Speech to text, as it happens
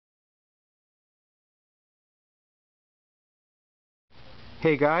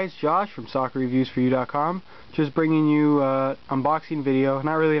Hey guys, Josh from SoccerReviewsForYou.com. Just bringing you unboxing video,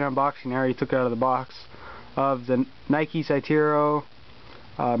 not really an unboxing, I already took it out of the box, of the Nike Seitiro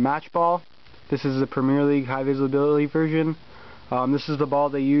match ball. This is the Premier League high visibility version. This is the ball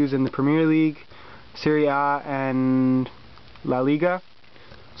they use in the Premier League, Serie A, and La Liga.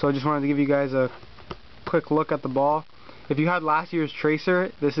 So I just wanted to give you guys a quick look at the ball. If you had last year's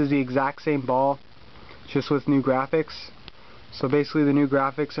Tracer, this is the exact same ball, just with new graphics. So basically the new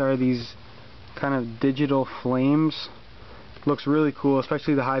graphics are these kind of digital flames. Looks really cool,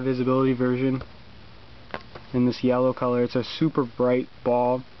 especially the high visibility version in this yellow color. It's a super bright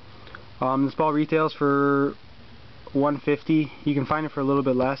ball. This ball retails for $150. You can find it for a little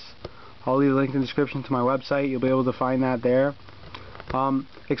bit less. I'll leave a link in the description to my website. You'll be able to find that there.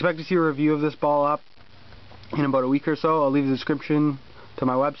 Expect to see a review of this ball up in about a week or so. I'll leave the description to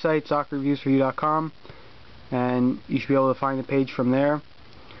my website, SoccerReviewsForYou.com, and you should be able to find the page from there.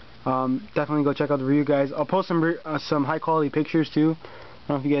 Definitely go check out the review, guys. I'll post some high quality pictures too. I don't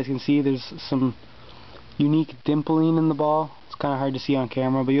know if you guys can see, there's some unique dimpling in the ball. It's kind of hard to see on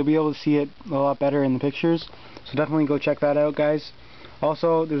camera, but you'll be able to see it a lot better in the pictures. So definitely go check that out, guys.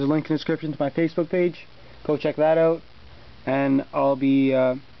 Also, there's a link in the description to my Facebook page. Go check that out. And I'll be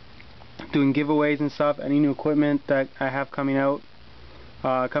doing giveaways and stuff. Any new equipment that I have coming out,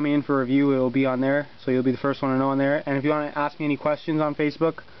 coming in for review, it will be on there, so you'll be the first one to know on there. And if you want to ask me any questions on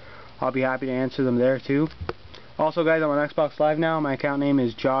Facebook, I'll be happy to answer them there too. Also, guys, I'm on Xbox Live now. My account name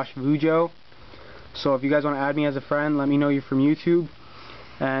is Josh Vujo. So if you guys want to add me as a friend, let me know you're from YouTube.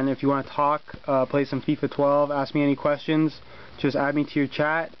 And if you want to talk, play some FIFA 12, ask me any questions, just add me to your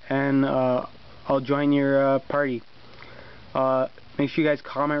chat, and I'll join your party. Make sure you guys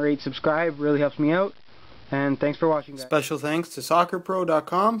comment, rate, subscribe. Really helps me out. And thanks for watching, guys. Special thanks to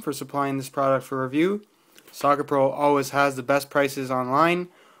SoccerPro.com for supplying this product for review. SoccerPro always has the best prices online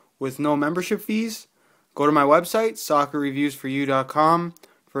with no membership fees. Go to my website, SoccerReviewsForYou.com,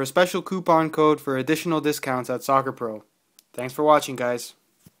 for a special coupon code for additional discounts at SoccerPro. Thanks for watching, guys.